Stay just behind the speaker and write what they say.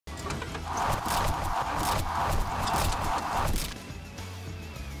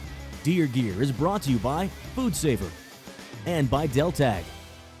Deer Gear is brought to you by Foodsaver and by Deltag.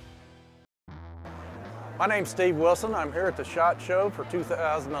 My name's Steve Wilson. I'm here at the SHOT Show for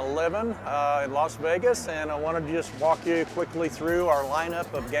 2011 in Las Vegas, and I wanted to just walk you quickly through our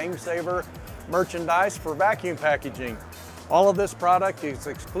lineup of GameSaver merchandise for vacuum packaging. All of this product is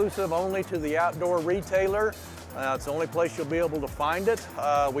exclusive only to the outdoor retailer. It's the only place you'll be able to find it.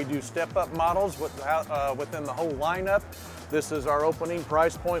 We do step-up models within the whole lineup. This is our opening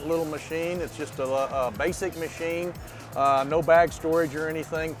price point little machine. It's just a basic machine. No bag storage or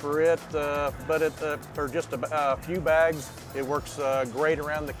anything for it, but for just a few bags, it works great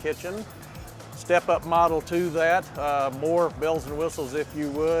around the kitchen. Step-up model to that, more bells and whistles if you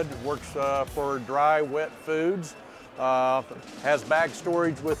would, works for dry, wet foods. Has bag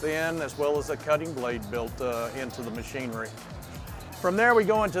storage within as well as a cutting blade built into the machinery. From there we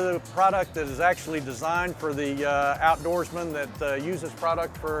go into the product that is actually designed for the outdoorsman that uses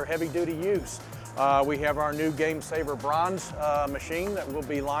product for heavy-duty use. We have our new GameSaver Bronze machine that we'll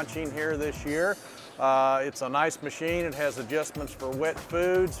be launching here this year. It's a nice machine. It has adjustments for wet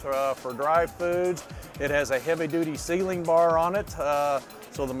foods, for dry foods. It has a heavy-duty sealing bar on it,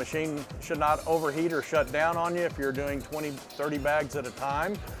 so the machine should not overheat or shut down on you if you're doing 20, 30 bags at a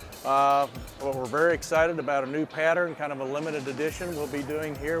time. Well, we're very excited about a new pattern, kind of a limited edition we'll be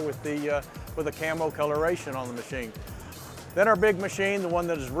doing here with the camo coloration on the machine. Then our big machine, the one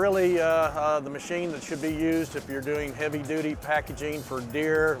that is really the machine that should be used if you're doing heavy-duty packaging for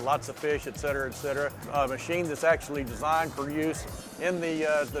deer, lots of fish, etc., etc. A machine that's actually designed for use in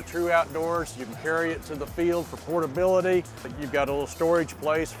the true outdoors. You can carry it to the field for portability. You've got a little storage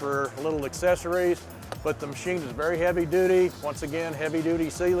place for little accessories, but the machine is very heavy-duty. Once again, heavy-duty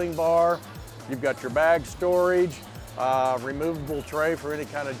sealing bar. You've got your bag storage, removable tray for any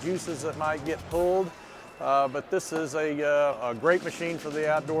kind of juices that might get pulled. But this is a great machine for the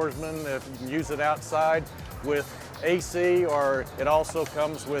outdoorsman. If you can use it outside with AC, or it also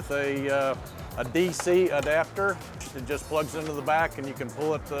comes with a DC adapter. It just plugs into the back and you can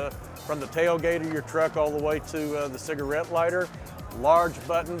pull it from the tailgate of your truck all the way to the cigarette lighter. Large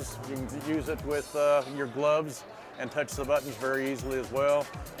buttons, you can use it with your gloves and touch the buttons very easily as well.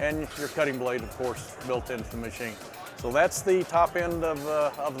 And your cutting blade, of course, built into the machine. So that's the top end of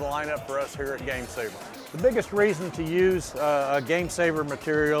the lineup for us here at GameSaver. The biggest reason to use a GameSaver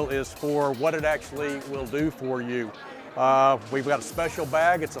material is for what it actually will do for you. We've got a special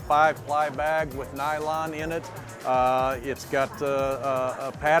bag. It's a 5-ply bag with nylon in it. It's got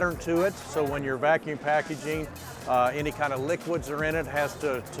a pattern to it, so when you're vacuum packaging, any kind of liquids are in it has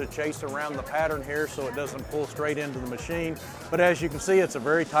to chase around the pattern here so it doesn't pull straight into the machine. But as you can see, it's a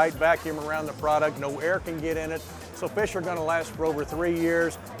very tight vacuum around the product. No air can get in it. So fish are going to last for over 3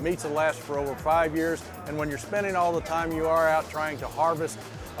 years, meats will last for over 5 years, and when you're spending all the time you are out trying to harvest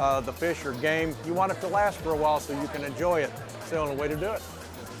the fish or game, you want it to last for a while so you can enjoy it. It's the only way to do it.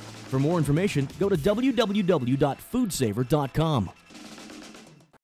 For more information, go to www.foodsaver.com.